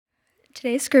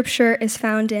Today's scripture is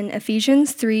found in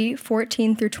Ephesians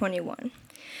 3:14 through 21.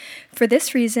 For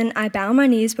this reason I bow my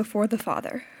knees before the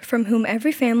Father, from whom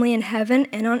every family in heaven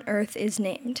and on earth is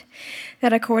named,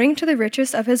 that according to the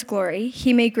riches of his glory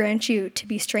he may grant you to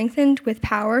be strengthened with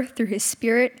power through his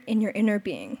Spirit in your inner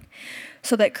being,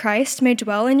 so that Christ may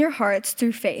dwell in your hearts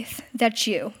through faith, that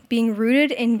you, being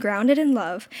rooted and grounded in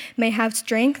love, may have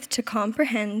strength to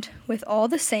comprehend with all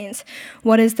the saints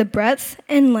what is the breadth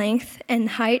and length and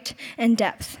height and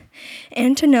depth,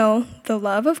 and to know the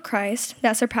love of Christ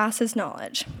that surpasses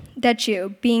knowledge, that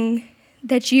you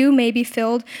may be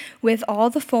filled with all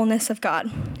the fullness of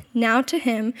God. Now to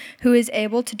him who is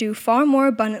able to do far more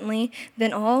abundantly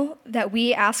than all that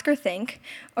we ask or think,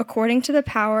 according to the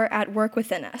power at work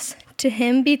within us. To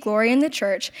him be glory in the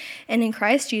church and in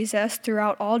Christ Jesus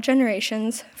throughout all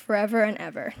generations, forever and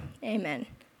ever. Amen.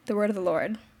 The word of the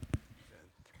Lord.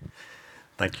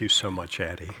 Thank you so much,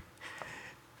 Addie.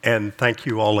 And thank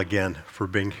you all again for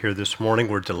being here this morning.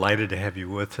 We're delighted to have you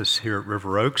with us here at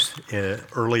River Oaks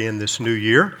early in this new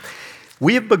year.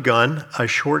 We have begun a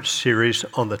short series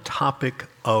on the topic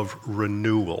of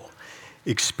renewal,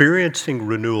 experiencing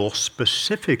renewal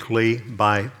specifically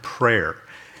by prayer.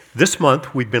 This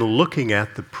month, we've been looking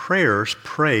at the prayers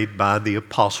prayed by the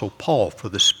Apostle Paul for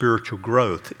the spiritual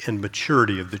growth and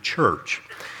maturity of the church.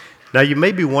 Now, you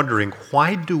may be wondering,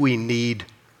 why do we need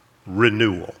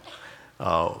renewal?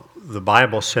 The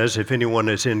Bible says if anyone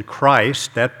is in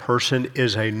Christ, that person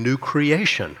is a new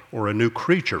creation or a new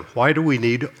creature. Why do we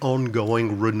need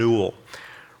ongoing renewal?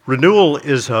 Renewal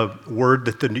is a word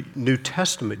that the New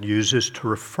Testament uses to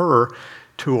refer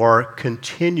to our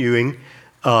continuing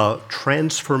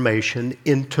transformation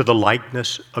into the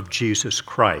likeness of Jesus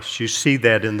Christ. You see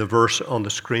that in the verse on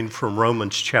the screen from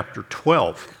Romans chapter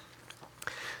 12.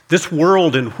 This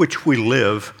world in which we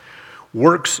live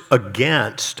works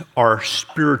against our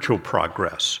spiritual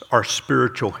progress, our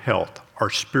spiritual health, our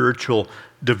spiritual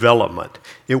development.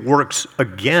 It works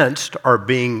against our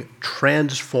being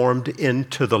transformed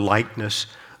into the likeness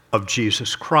of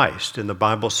Jesus Christ. And the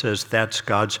Bible says that's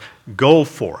God's goal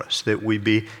for us, that we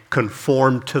be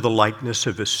conformed to the likeness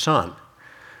of his Son.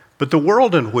 But the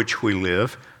world in which we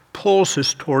live pulls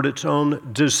us toward its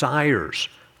own desires,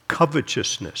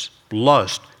 covetousness,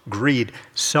 lust, greed,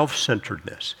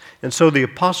 self-centeredness. And so the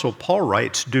Apostle Paul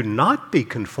writes, do not be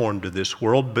conformed to this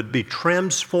world, but be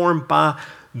transformed by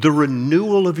the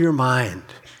renewal of your mind,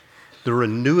 the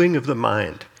renewing of the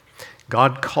mind.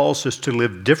 God calls us to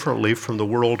live differently from the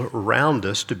world around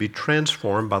us, to be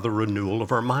transformed by the renewal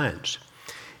of our minds.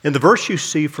 In the verse you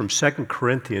see from 2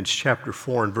 Corinthians chapter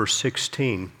 4 and verse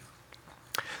 16,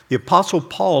 the Apostle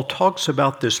Paul talks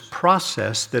about this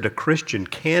process that a Christian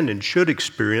can and should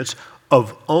experience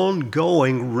of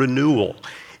ongoing renewal.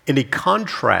 And he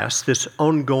contrasts this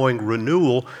ongoing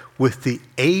renewal with the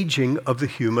aging of the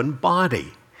human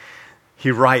body.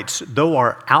 He writes, though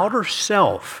our outer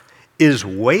self is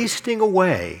wasting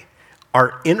away,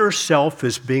 our inner self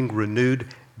is being renewed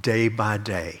day by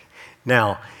day.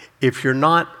 Now, if you're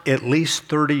not at least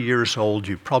 30 years old,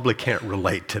 you probably can't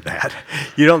relate to that.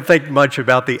 You don't think much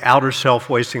about the outer self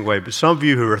wasting away, but some of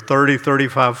you who are 30,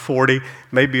 35, 40,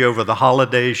 maybe over the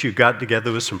holidays you got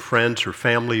together with some friends or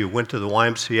family, you went to the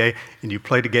YMCA and you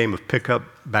played a game of pickup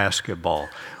basketball,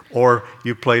 or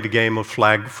you played a game of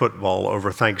flag football over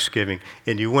Thanksgiving,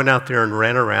 and you went out there and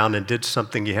ran around and did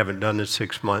something you haven't done in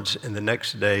 6 months, and the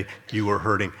next day you were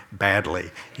hurting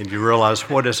badly. And you realize,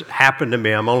 what has happened to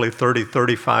me? I'm only 30,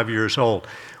 35 years old.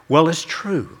 Well, it's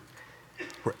true.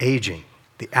 We're aging.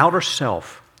 The outer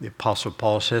self, the Apostle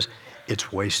Paul says,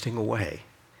 it's wasting away.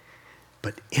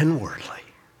 But inwardly,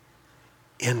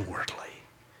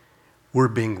 we're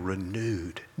being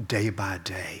renewed day by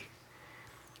day,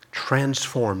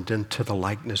 transformed into the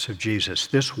likeness of Jesus.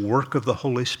 This work of the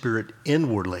Holy Spirit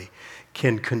inwardly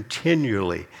can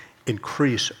continually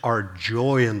increase our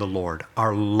joy in the Lord,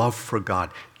 our love for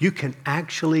God. You can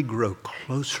actually grow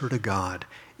closer to God,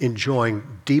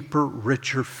 enjoying deeper,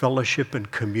 richer fellowship and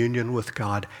communion with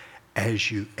God as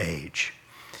you age.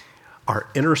 Our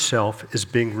inner self is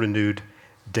being renewed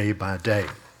day by day.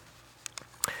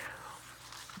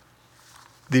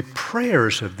 The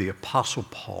prayers of the Apostle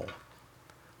Paul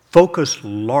focus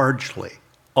largely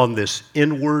on this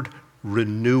inward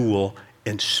renewal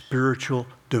and spiritual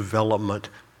development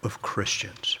of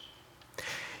Christians.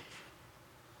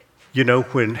 You know,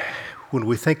 when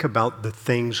we think about the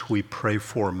things we pray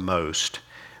for most,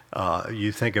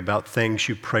 you think about things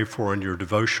you pray for in your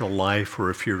devotional life, or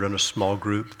if you're in a small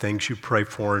group, things you pray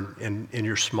for in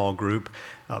your small group,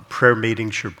 prayer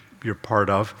meetings you're part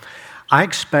of. I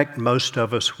expect most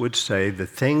of us would say the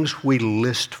things we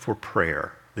list for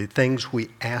prayer the things we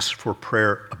ask for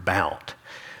prayer about,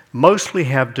 mostly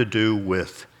have to do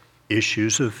with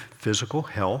issues of physical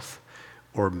health,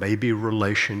 or maybe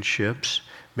relationships,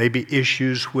 maybe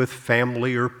issues with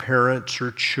family or parents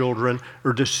or children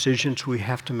or decisions we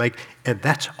have to make, and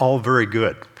that's all very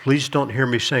good. Please don't hear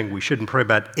me saying we shouldn't pray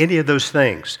about any of those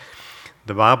things.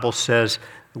 The Bible says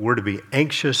we're to be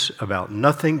anxious about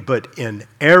nothing, but in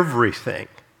everything,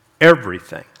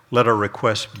 let our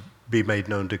requests be made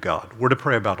known to God. We're to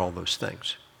pray about all those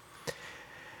things.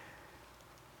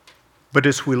 But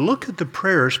as we look at the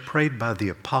prayers prayed by the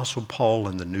Apostle Paul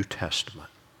in the New Testament,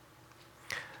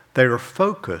 they are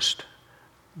focused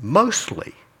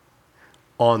mostly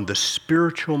on the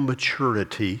spiritual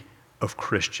maturity of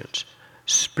Christians,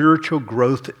 spiritual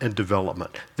growth and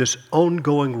development, this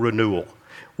ongoing renewal.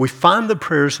 We find the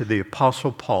prayers of the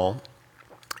Apostle Paul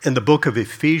in the book of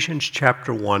Ephesians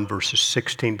chapter 1, verses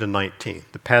 16 to 19,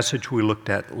 the passage we looked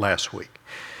at last week.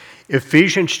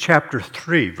 Ephesians chapter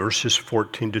 3, verses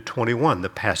 14 to 21, the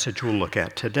passage we'll look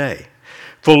at today.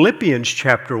 Philippians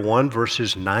chapter 1,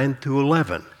 verses 9 through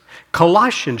 11.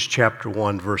 Colossians chapter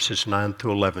 1, verses 9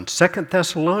 through 11. 2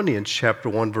 Thessalonians chapter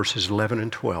 1, verses 11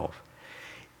 and 12.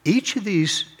 Each of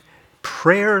these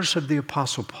prayers of the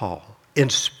Apostle Paul,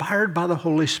 inspired by the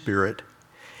Holy Spirit,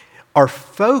 are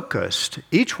focused,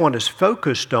 each one is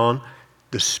focused on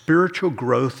the spiritual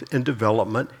growth and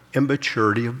development and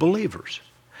maturity of believers.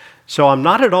 So I'm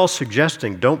not at all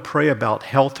suggesting don't pray about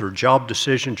health or job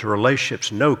decisions or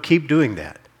relationships. No, keep doing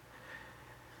that.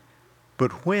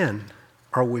 But when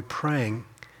are we praying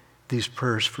these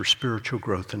prayers for spiritual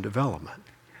growth and development?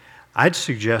 I'd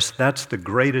suggest that's the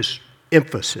greatest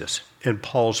emphasis in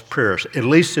Paul's prayers, at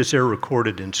least as they're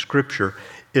recorded in Scripture,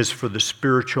 is for the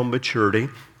spiritual maturity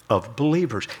of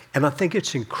believers. And I think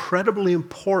it's incredibly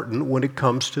important when it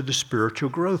comes to the spiritual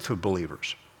growth of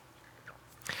believers.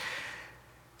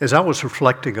 As I was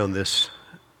reflecting on this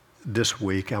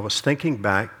week, I was thinking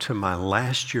back to my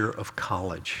last year of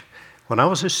college. When I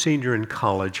was a senior in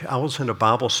college, I was in a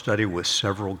Bible study with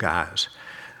several guys.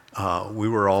 We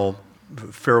were all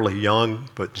fairly young,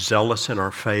 but zealous in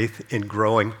our faith in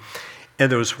growing.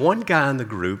 And there was one guy in the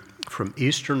group from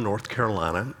eastern North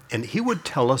Carolina, and he would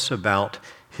tell us about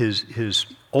his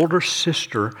older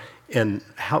sister and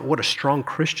what a strong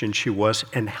Christian she was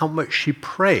and how much she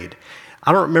prayed.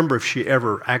 I don't remember if she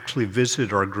ever actually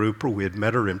visited our group or we had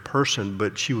met her in person,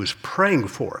 but she was praying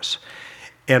for us.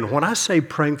 And when I say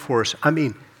praying for us, I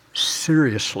mean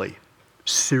seriously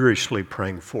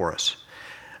praying for us.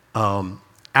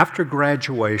 After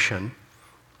graduation,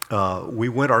 we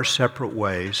went our separate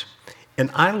ways, and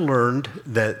I learned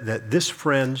that this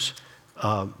friend's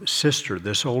sister,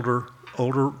 this older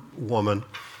woman,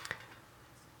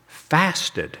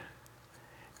 fasted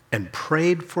and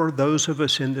prayed for those of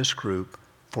us in this group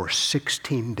for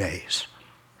 16 days.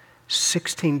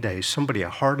 16 days, somebody I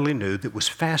hardly knew that was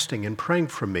fasting and praying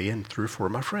for me and 3 or 4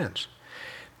 of my friends.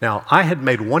 Now, I had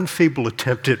made one feeble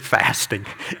attempt at fasting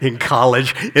in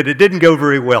college, and it didn't go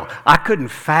very well. I couldn't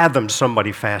fathom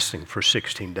somebody fasting for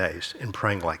 16 days and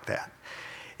praying like that.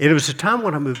 And it was a time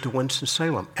when I moved to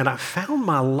Winston-Salem, and I found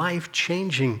my life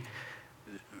changing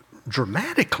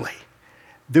dramatically.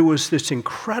 There was this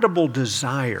incredible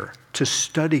desire to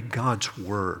study God's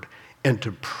Word and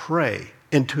to pray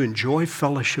and to enjoy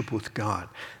fellowship with God.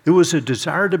 There was a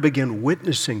desire to begin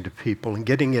witnessing to people and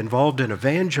getting involved in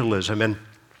evangelism, and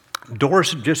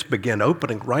doors just began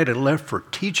opening right and left for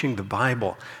teaching the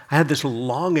Bible. I had this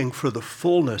longing for the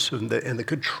fullness and the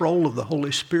control of the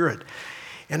Holy Spirit.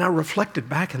 And I reflected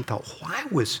back and thought, why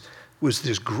was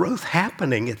this growth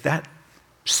happening at that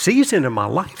season in my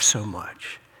life so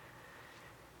much?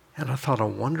 And I thought, I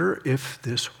wonder if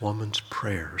this woman's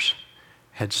prayers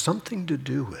had something to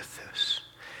do with this.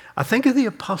 I think of the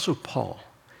Apostle Paul,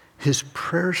 his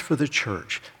prayers for the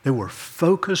church. They were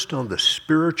focused on the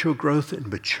spiritual growth and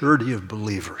maturity of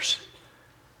believers.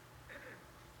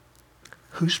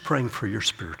 Who's praying for your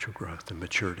spiritual growth and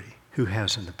maturity? Who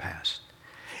has in the past?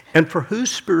 And for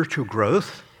whose spiritual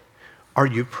growth are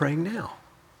you praying now?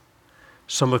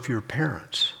 Some of your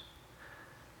parents.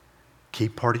 Key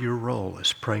part of your role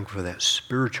is praying for that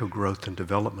spiritual growth and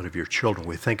development of your children.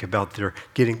 We think about their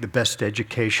getting the best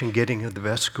education, getting into the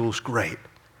best schools, great.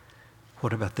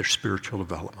 What about their spiritual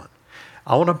development?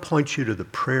 I want to point you to the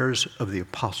prayers of the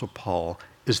Apostle Paul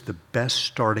is the best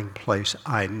starting place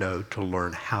I know to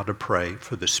learn how to pray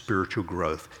for the spiritual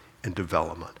growth and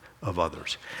development of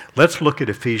others. Let's look at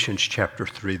Ephesians chapter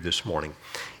 3 this morning.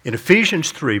 In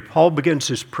Ephesians 3, Paul begins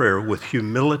his prayer with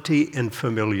humility and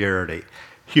familiarity.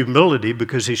 Humility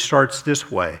because he starts this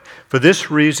way. For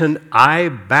this reason, I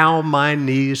bow my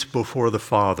knees before the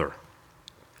Father.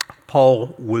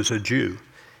 Paul was a Jew.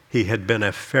 He had been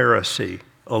a Pharisee,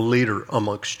 a leader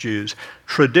amongst Jews.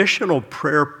 Traditional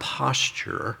prayer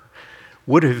posture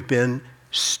would have been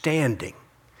standing.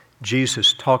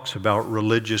 Jesus talks about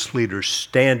religious leaders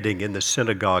standing in the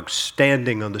synagogue,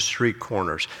 standing on the street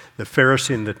corners. The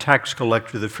Pharisee and the tax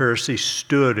collector, the Pharisee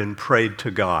stood and prayed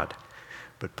to God.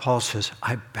 But Paul says,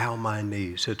 I bow my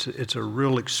knees. It's a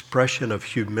real expression of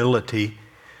humility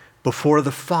before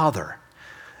the Father.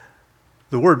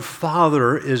 The word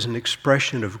Father is an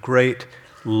expression of great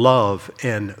love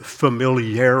and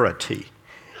familiarity.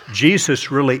 Jesus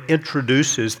really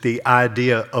introduces the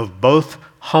idea of both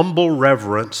humble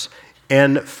reverence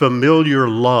and familiar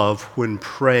love when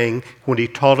praying, when he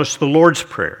taught us the Lord's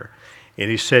Prayer. And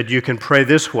he said, you can pray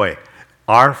this way,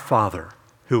 Our Father,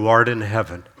 who art in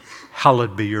heaven,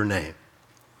 hallowed be your name.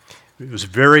 It was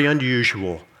very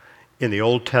unusual in the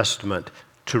Old Testament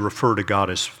to refer to God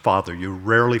as Father. You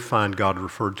rarely find God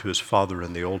referred to as Father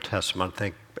in the Old Testament, I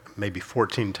think maybe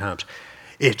 14 times.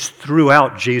 It's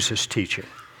throughout Jesus' teaching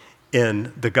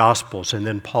in the Gospels and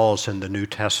then Paul's in the New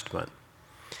Testament.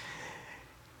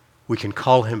 We can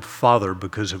call him Father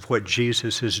because of what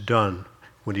Jesus has done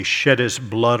when he shed his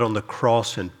blood on the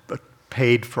cross and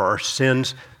paid for our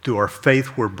sins. Through our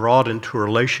faith, we're brought into a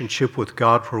relationship with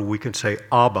God where we can say,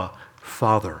 Abba,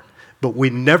 Father. But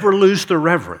we never lose the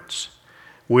reverence.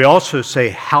 We also say,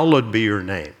 hallowed be your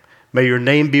name. May your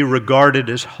name be regarded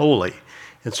as holy.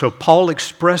 And so Paul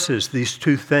expresses these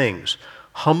two things,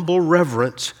 humble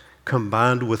reverence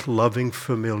combined with loving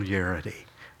familiarity.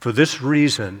 For this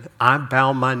reason, I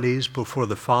bow my knees before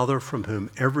the Father from whom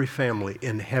every family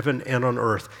in heaven and on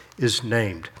earth is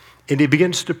named. And he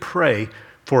begins to pray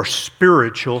for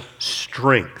spiritual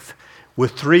strength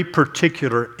with three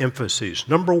particular emphases.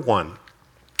 Number one,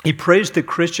 he prays that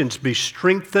Christians be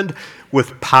strengthened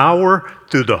with power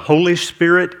through the Holy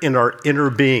Spirit in our inner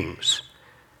beings,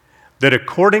 that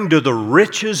according to the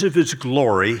riches of his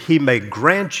glory, he may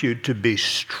grant you to be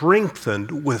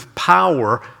strengthened with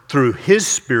power through his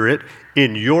Spirit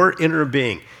in your inner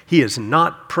being. He is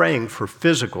not praying for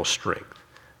physical strength,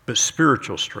 but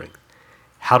spiritual strength.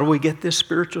 How do we get this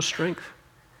spiritual strength?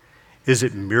 Is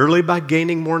it merely by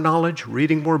gaining more knowledge,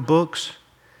 reading more books?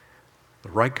 The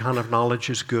right kind of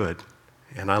knowledge is good,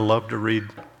 and I love to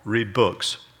read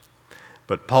books.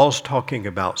 But Paul's talking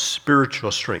about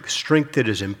spiritual strength, strength that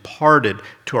is imparted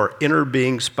to our inner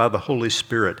beings by the Holy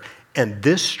Spirit. And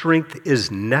this strength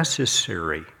is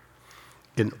necessary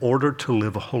in order to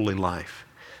live a holy life.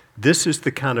 This is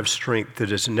the kind of strength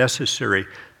that is necessary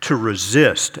to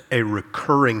resist a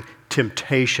recurring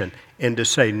temptation and to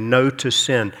say no to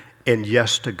sin and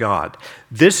yes to God.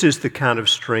 This is the kind of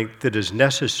strength that is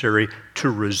necessary to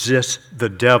resist the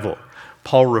devil.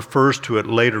 Paul refers to it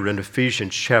later in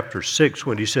Ephesians chapter 6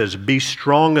 when he says, be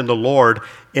strong in the Lord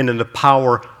and in the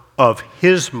power of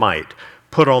his might.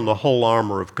 Put on the whole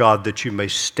armor of God that you may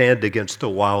stand against the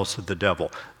wiles of the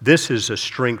devil. This is a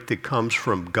strength that comes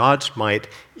from God's might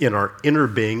in our inner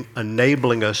being,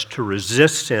 enabling us to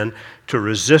resist sin, to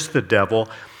resist the devil.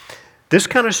 This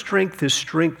kind of strength is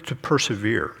strength to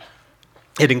persevere.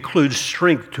 It includes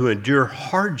strength to endure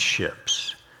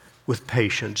hardships with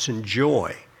patience and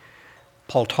joy.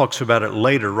 Paul talks about it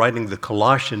later, writing the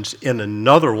Colossians in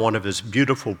another one of his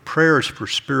beautiful prayers for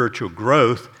spiritual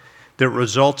growth that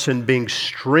results in being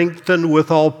strengthened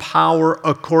with all power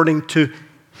according to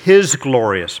his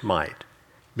glorious might.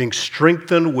 Being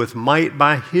strengthened with might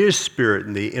by his Spirit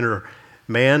in the inner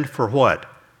man for what?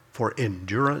 For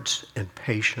endurance and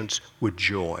patience with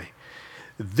joy.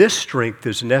 This strength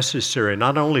is necessary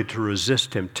not only to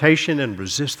resist temptation and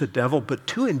resist the devil, but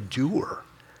to endure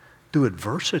through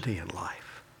adversity in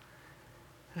life.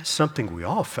 That's something we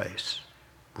all face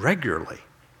regularly.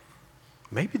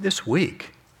 Maybe this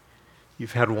week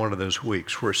you've had one of those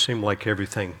weeks where it seemed like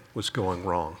everything was going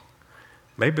wrong.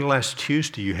 Maybe last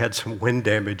Tuesday you had some wind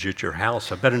damage at your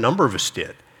house. I bet a number of us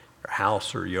did. Your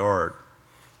house or yard.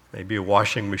 Maybe a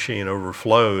washing machine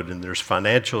overflowed and there's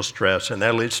financial stress and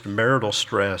that leads to marital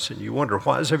stress and you wonder,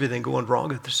 why is everything going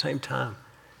wrong at the same time?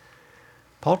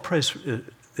 Paul prays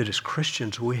that as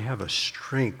Christians we have a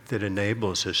strength that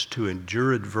enables us to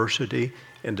endure adversity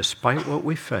and despite what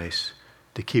we face,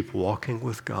 to keep walking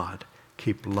with God,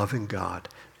 keep loving God,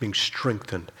 being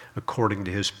strengthened according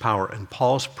to his power. And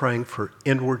Paul's praying for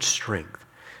inward strength,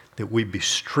 that we be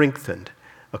strengthened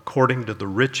according to the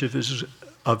riches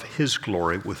of his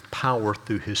glory with power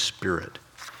through his Spirit.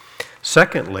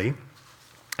 Secondly,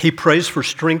 he prays for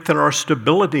strength in our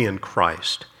stability in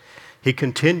Christ. He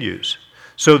continues,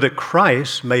 so that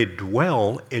Christ may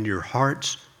dwell in your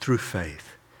hearts through faith,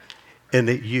 and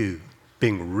that you,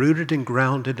 being rooted and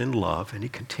grounded in love, and he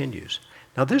continues,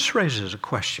 Now this raises a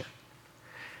question.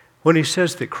 When he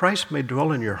says that Christ may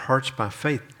dwell in your hearts by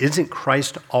faith, isn't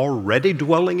Christ already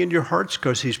dwelling in your hearts?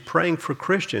 Because he's praying for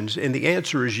Christians, and the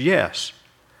answer is yes.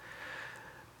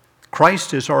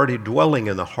 Christ is already dwelling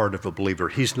in the heart of a believer.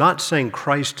 He's not saying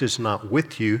Christ is not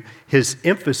with you. His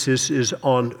emphasis is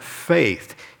on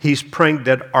faith. He's praying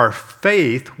that our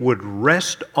faith would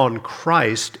rest on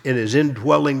Christ in his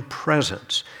indwelling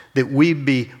presence, that we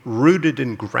be rooted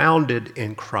and grounded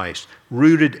in Christ,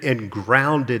 rooted and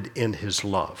grounded in his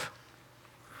love.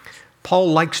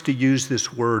 Paul likes to use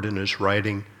this word in his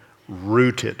writing,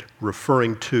 rooted,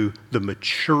 referring to the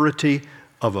maturity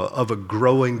of a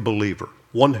growing believer,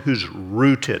 one who's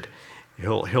rooted.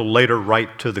 He'll later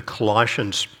write to the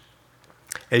Colossians,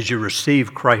 as you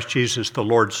receive Christ Jesus the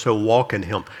Lord, so walk in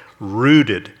him,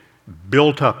 rooted,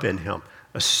 built up in him,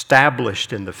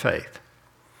 established in the faith.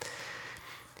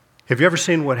 Have you ever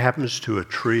seen what happens to a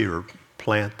tree or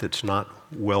plant that's not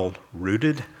well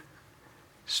rooted?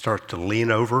 Start to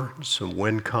lean over, some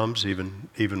wind comes,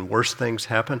 even worse things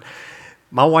happen.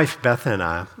 My wife Beth and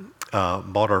I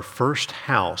bought our first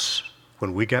house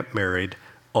when we got married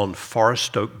on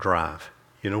Forest Oak Drive.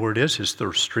 You know where it is? It's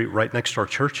the street right next to our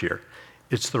church here.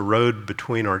 It's the road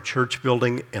between our church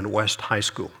building and West High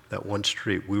School, that one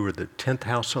street. We were the 10th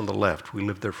house on the left. We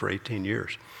lived there for 18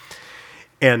 years.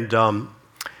 And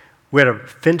we had a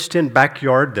fenced-in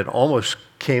backyard that almost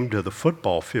came to the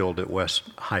football field at West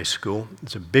High School.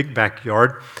 It's a big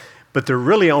backyard, but there are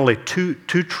really only two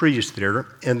trees there,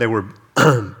 and they were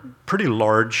pretty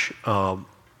large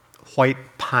white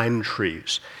pine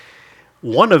trees.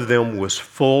 One of them was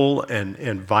full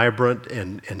and vibrant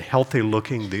and healthy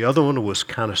looking. The other one was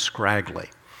kind of scraggly.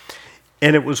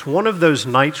 And it was one of those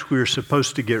nights we were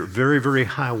supposed to get very, very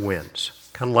high winds,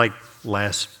 kind of like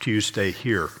last Tuesday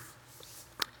here.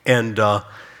 And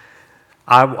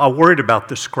I worried about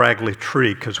the scraggly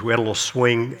tree because we had a little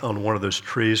swing on one of those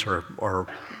trees, or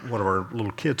one of our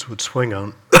little kids would swing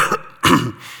on.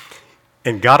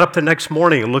 And got up the next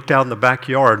morning and looked out in the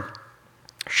backyard.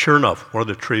 Sure enough, one of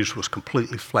the trees was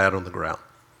completely flat on the ground.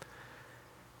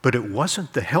 But it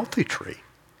wasn't the healthy tree.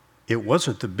 It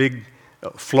wasn't the big,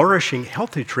 flourishing,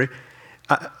 healthy tree.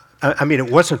 I mean,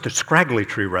 it wasn't the scraggly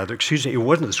tree, rather. Excuse me, it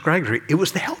wasn't the scraggly tree. It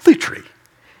was the healthy tree.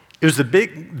 It was the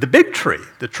big tree,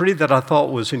 the tree that I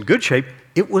thought was in good shape.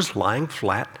 It was lying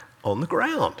flat on the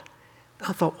ground. And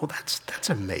I thought, well, that's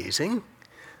amazing.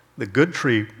 The good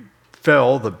tree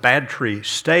fell, the bad tree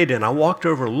stayed, and I walked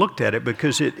over and looked at it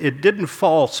because it didn't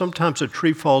fall. Sometimes a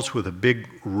tree falls with a big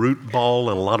root ball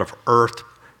and a lot of earth,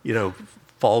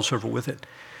 falls over with it.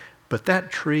 But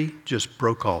that tree just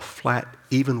broke off flat,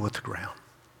 even with the ground.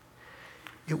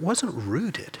 It wasn't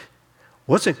rooted,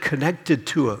 wasn't connected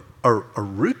to a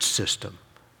root system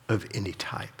of any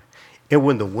type. And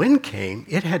when the wind came,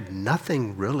 it had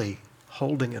nothing really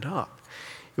holding it up.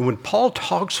 And when Paul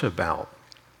talks about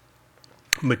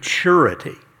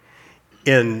maturity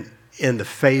in the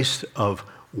face of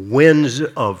winds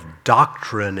of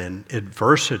doctrine and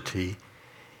adversity,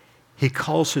 he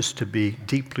calls us to be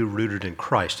deeply rooted in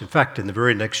Christ. In fact, in the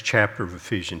very next chapter of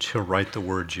Ephesians, he'll write the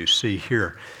words you see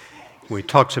here. When he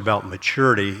talks about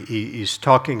maturity, he's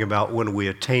talking about when we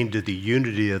attain to the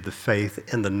unity of the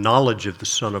faith and the knowledge of the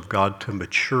Son of God, to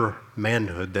mature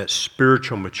manhood, that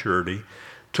spiritual maturity,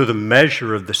 to the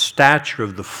measure of the stature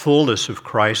of the fullness of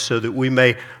Christ, so that we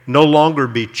may no longer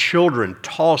be children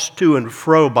tossed to and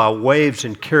fro by waves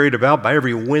and carried about by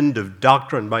every wind of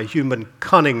doctrine, by human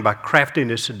cunning, by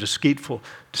craftiness and deceitful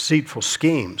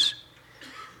schemes.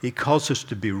 He calls us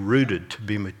to be rooted, to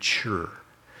be mature.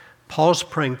 Paul's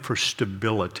praying for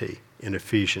stability in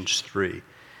Ephesians 3.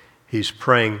 He's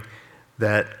praying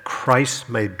that Christ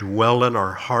may dwell in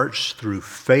our hearts through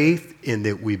faith, in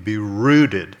that we be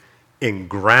rooted and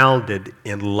grounded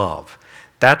in love.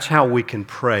 That's how we can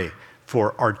pray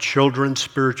for our children's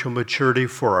spiritual maturity,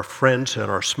 for our friends in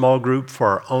our small group, for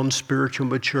our own spiritual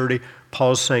maturity.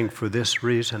 Paul's saying, for this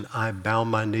reason, I bow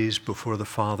my knees before the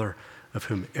Father, of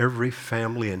whom every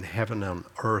family in heaven and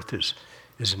earth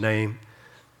is named,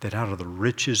 that out of the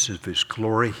riches of his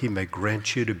glory he may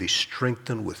grant you to be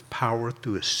strengthened with power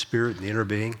through his Spirit in the inner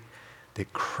being,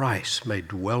 that Christ may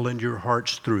dwell in your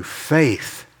hearts through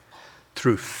faith.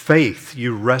 Through faith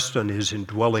you rest on his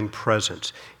indwelling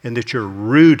presence, and that you're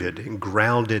rooted and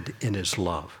grounded in his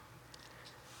love.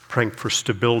 Praying for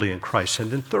stability in Christ.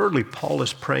 And then thirdly, Paul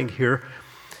is praying here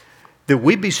that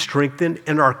we be strengthened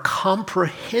in our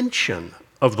comprehension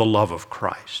of the love of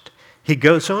Christ. He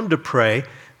goes on to pray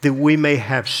that we may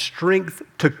have strength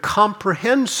to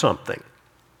comprehend something.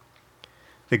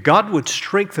 That God would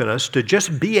strengthen us to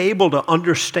just be able to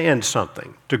understand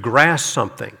something, to grasp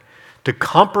something, to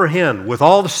comprehend with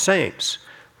all the saints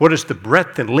what is the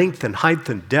breadth and length and height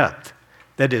and depth.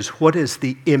 That is, what is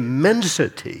the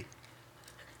immensity,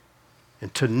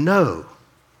 and to know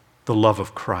the love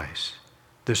of Christ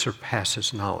that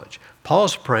surpasses knowledge.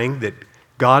 Paul's praying that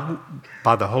God,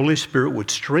 by the Holy Spirit,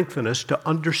 would strengthen us to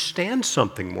understand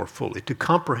something more fully, to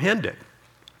comprehend it.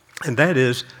 And that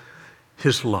is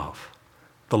his love,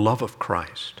 the love of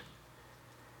Christ.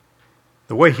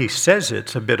 The way he says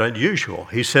it's a bit unusual.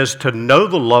 He says to know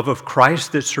the love of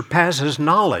Christ that surpasses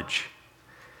knowledge.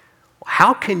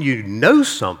 How can you know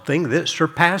something that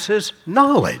surpasses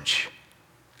knowledge?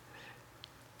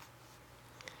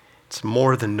 It's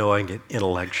more than knowing it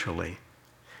intellectually.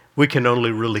 We can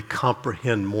only really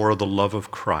comprehend more of the love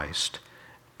of Christ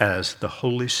as the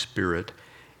Holy Spirit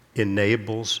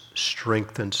enables,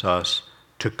 strengthens us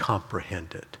to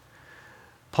comprehend it.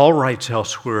 Paul writes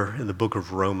elsewhere in the book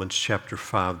of Romans chapter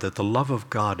 5 that the love of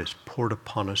God is poured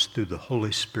upon us through the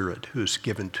Holy Spirit who is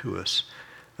given to us.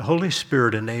 The Holy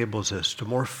Spirit enables us to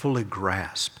more fully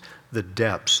grasp the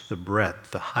depths, the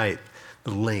breadth, the height,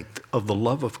 the length of the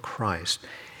love of Christ.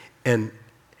 And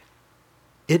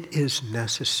it is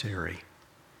necessary,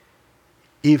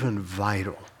 even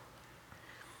vital,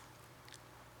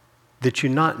 that you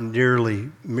not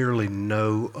merely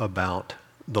know about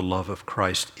the love of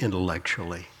Christ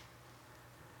intellectually.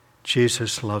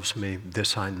 Jesus loves me,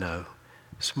 this I know.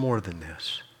 It's more than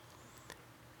this.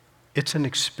 It's an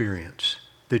experience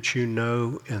that you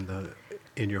know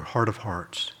in your heart of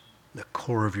hearts, the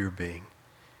core of your being,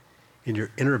 in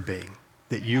your inner being,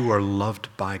 that you are loved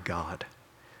by God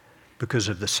because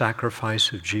of the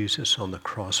sacrifice of Jesus on the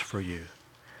cross for you.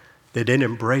 That in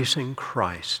embracing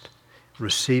Christ,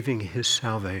 receiving his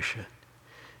salvation,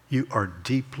 you are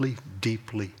deeply,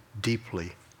 deeply,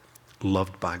 deeply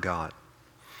loved by God.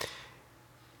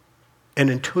 And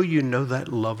until you know that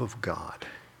love of God,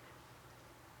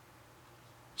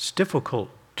 it's difficult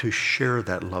to share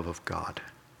that love of God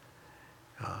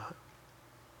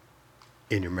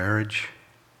in your marriage,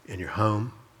 in your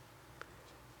home,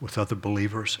 with other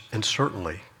believers, and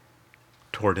certainly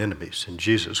toward enemies. And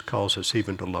Jesus calls us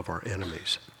even to love our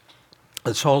enemies.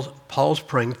 And so Paul's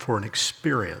praying for an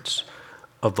experience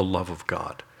of the love of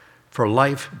God, for a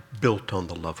life built on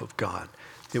the love of God,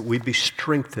 that we be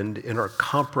strengthened in our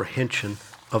comprehension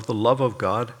of the love of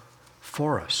God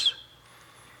for us.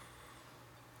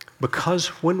 Because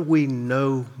when we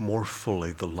know more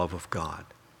fully the love of God,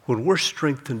 when we're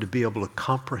strengthened to be able to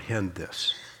comprehend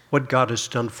this, what God has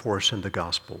done for us in the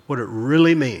gospel, what it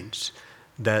really means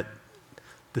that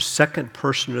the second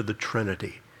person of the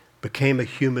Trinity became a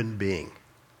human being,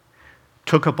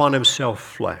 took upon himself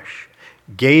flesh,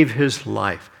 gave his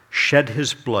life, shed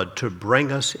his blood to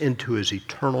bring us into his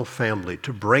eternal family,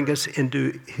 to bring us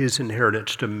into his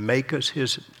inheritance, to make us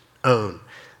his own,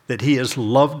 that he has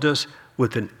loved us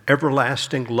with an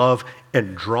everlasting love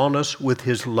and drawn us with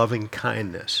his loving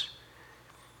kindness.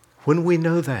 When we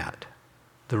know that,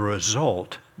 the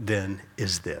result then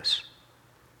is this,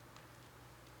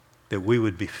 that we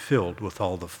would be filled with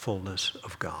all the fullness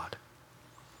of God.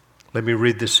 Let me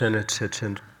read the sentence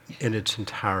in its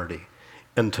entirety.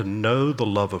 And to know the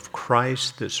love of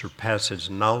Christ that surpasses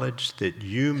knowledge, that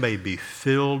you may be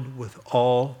filled with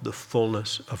all the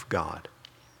fullness of God.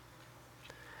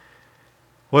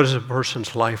 What does a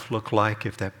person's life look like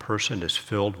if that person is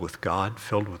filled with God,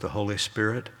 filled with the Holy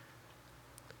Spirit?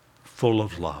 Full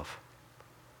of love.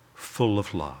 Full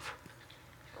of love.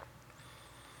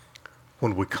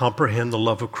 When we comprehend the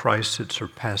love of Christ that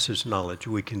surpasses knowledge,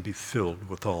 we can be filled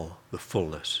with all the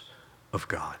fullness of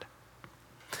God.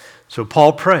 So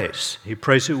Paul prays. He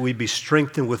prays that we be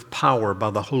strengthened with power by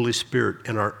the Holy Spirit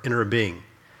in our inner being.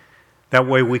 That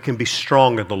way we can be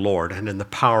strong in the Lord and in the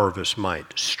power of his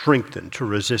might, strengthened to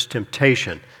resist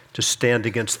temptation, to stand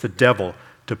against the devil,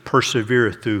 to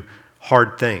persevere through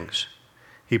hard things.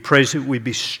 He prays that we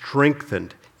be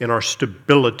strengthened in our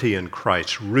stability in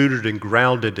Christ, rooted and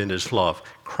grounded in his love,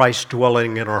 Christ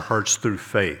dwelling in our hearts through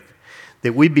faith.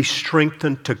 That we be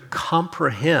strengthened to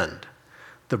comprehend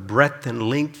the breadth and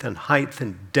length and height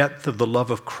and depth of the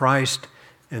love of Christ,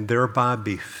 and thereby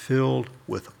be filled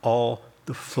with all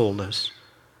the fullness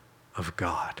of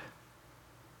God.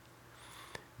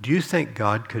 Do you think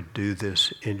God could do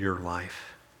this in your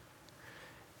life,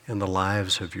 in the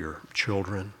lives of your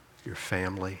children, your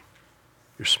family,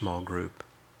 your small group?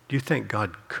 Do you think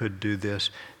God could do this?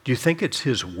 Do you think it's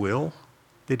his will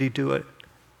that he do it?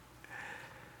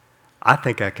 I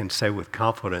think I can say with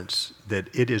confidence that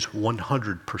it is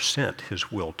 100%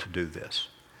 his will to do this,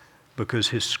 because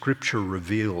his scripture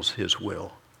reveals his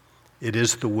will. It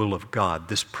is the will of God.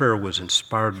 This prayer was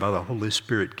inspired by the Holy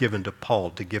Spirit, given to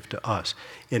Paul to give to us.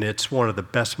 And it's one of the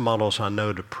best models I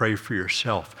know to pray for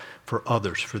yourself, for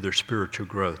others, for their spiritual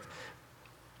growth.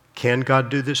 Can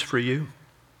God do this for you?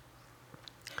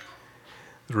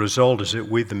 The result is that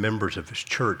we, the members of his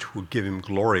church, will give him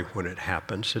glory when it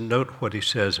happens. And note what he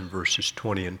says in verses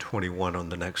 20 and 21 on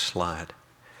the next slide.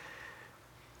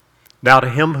 Now to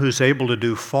him who's able to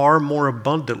do far more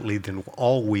abundantly than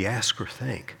all we ask or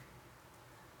think.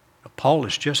 Paul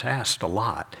has just asked a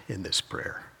lot in this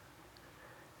prayer.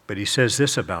 But he says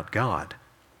this about God.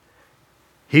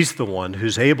 He's the one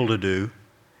who's able to do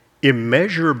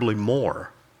immeasurably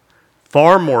more,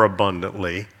 far more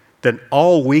abundantly than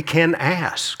all we can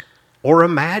ask or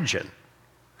imagine,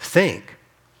 think,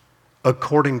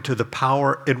 according to the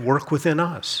power at work within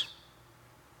us.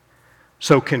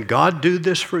 So can God do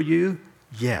this for you?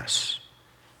 Yes,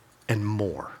 and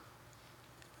more,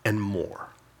 and more.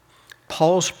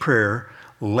 Paul's prayer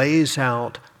lays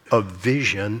out a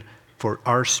vision for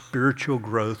our spiritual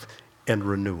growth and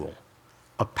renewal,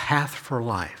 a path for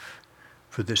life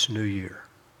for this new year,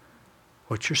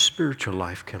 what your spiritual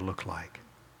life can look like.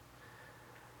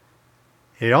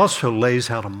 He also lays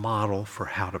out a model for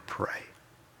how to pray.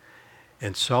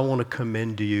 And so I want to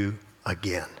commend to you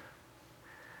again.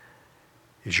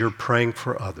 As you're praying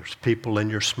for others, people in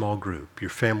your small group, your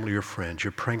family, your friends,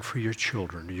 you're praying for your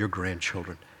children, your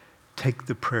grandchildren, take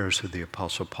the prayers of the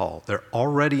Apostle Paul. They're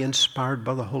already inspired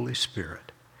by the Holy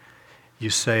Spirit. You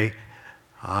say,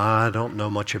 I don't know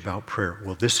much about prayer.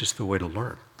 Well, this is the way to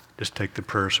learn. Just take the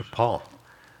prayers of Paul.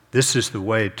 This is the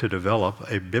way to develop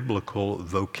a biblical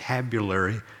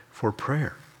vocabulary for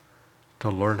prayer, to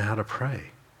learn how to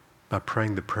pray by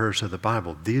praying the prayers of the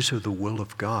Bible. These are the will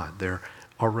of God. They're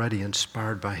already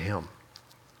inspired by him.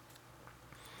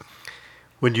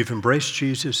 When you've embraced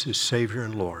Jesus as Savior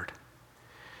and Lord,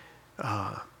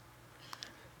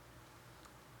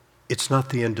 it's not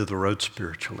the end of the road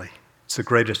spiritually. It's the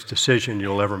greatest decision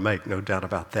you'll ever make, no doubt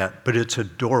about that. But it's a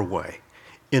doorway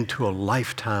into a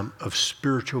lifetime of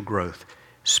spiritual growth,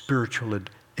 spiritual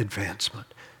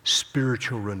advancement,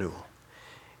 spiritual renewal.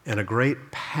 And a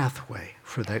great pathway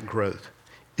for that growth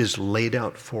is laid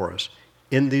out for us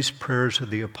in these prayers of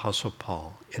the Apostle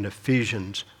Paul in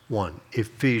Ephesians 1,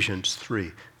 Ephesians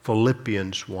 3,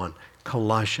 Philippians 1,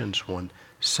 Colossians 1,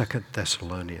 2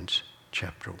 Thessalonians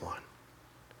chapter 1.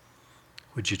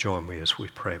 Would you join me as we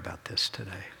pray about this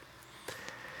today?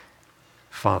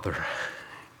 Father,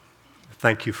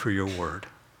 thank you for your word.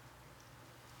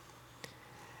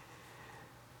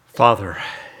 Father,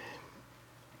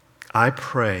 I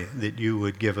pray that you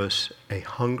would give us a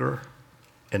hunger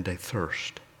and a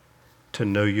thirst to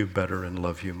know you better and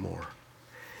love you more.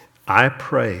 I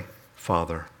pray,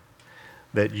 Father,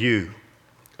 that you,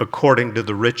 according to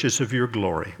the riches of your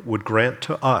glory, would grant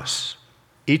to us,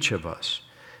 each of us,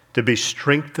 to be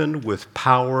strengthened with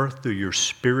power through your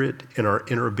Spirit in our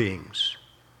inner beings,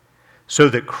 so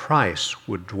that Christ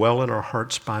would dwell in our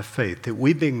hearts by faith, that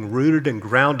we, being rooted and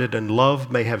grounded in love,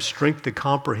 may have strength to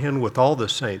comprehend with all the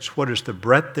saints what is the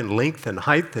breadth and length and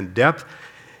height and depth,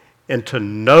 and to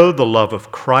know the love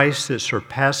of Christ that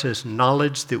surpasses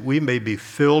knowledge, that we may be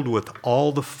filled with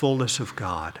all the fullness of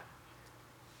God.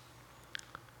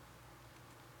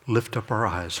 Lift up our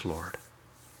eyes, Lord.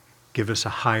 Give us a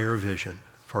higher vision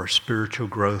for our spiritual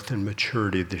growth and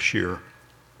maturity this year.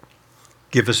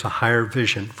 Give us a higher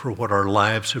vision for what our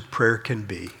lives of prayer can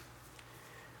be.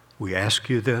 We ask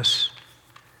you this.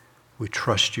 We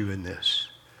trust you in this.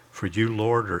 For you,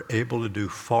 Lord, are able to do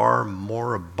far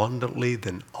more abundantly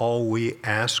than all we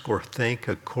ask or think,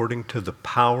 according to the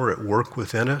power at work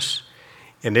within us.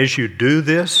 And as you do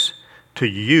this, to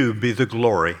you be the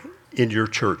glory in your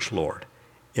church, Lord,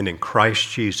 and in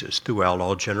Christ Jesus throughout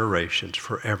all generations,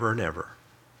 forever and ever.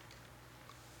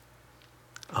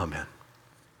 Amen.